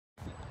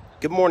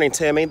Good morning,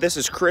 Tammy. This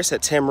is Chris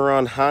at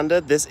Tameron Honda.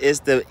 This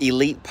is the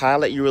Elite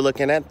Pilot you were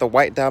looking at, the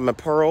white diamond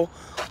pearl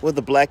with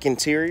the black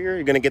interior.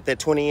 You're going to get that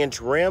 20-inch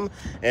rim,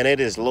 and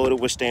it is loaded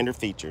with standard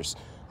features.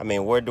 I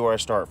mean, where do I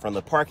start? From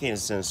the parking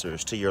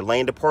sensors to your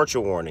lane departure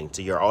warning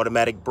to your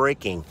automatic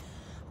braking,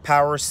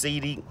 power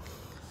seating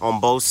on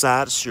both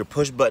sides, your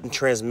push-button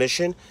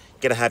transmission.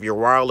 You're going to have your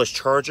wireless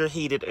charger,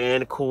 heated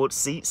and cooled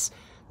seats,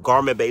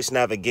 Garmin-based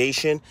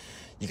navigation.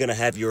 You're going to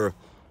have your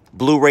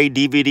Blu-ray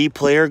DVD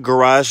player,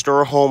 garage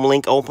door, home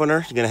link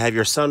opener. You're going to have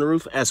your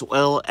sunroof as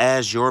well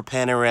as your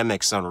panoramic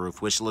sunroof,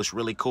 which looks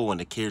really cool when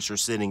the kids are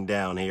sitting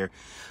down here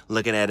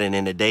looking at it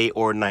in the day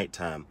or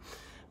nighttime.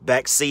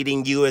 Back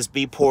seating,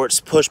 USB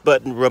ports, push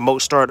button,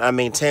 remote start. I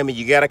mean, Tammy,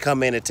 you got to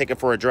come in and take it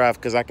for a drive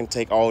because I can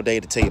take all day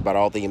to tell you about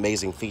all the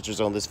amazing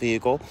features on this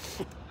vehicle.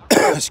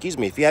 Excuse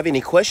me. If you have any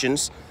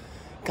questions,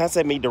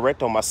 contact me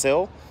direct on my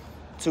cell.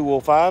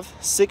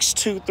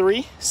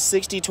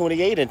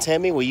 205-623-6028. And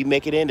Tammy, when you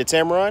make it into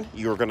Tameron,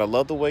 you're going to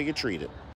love the way you're treated.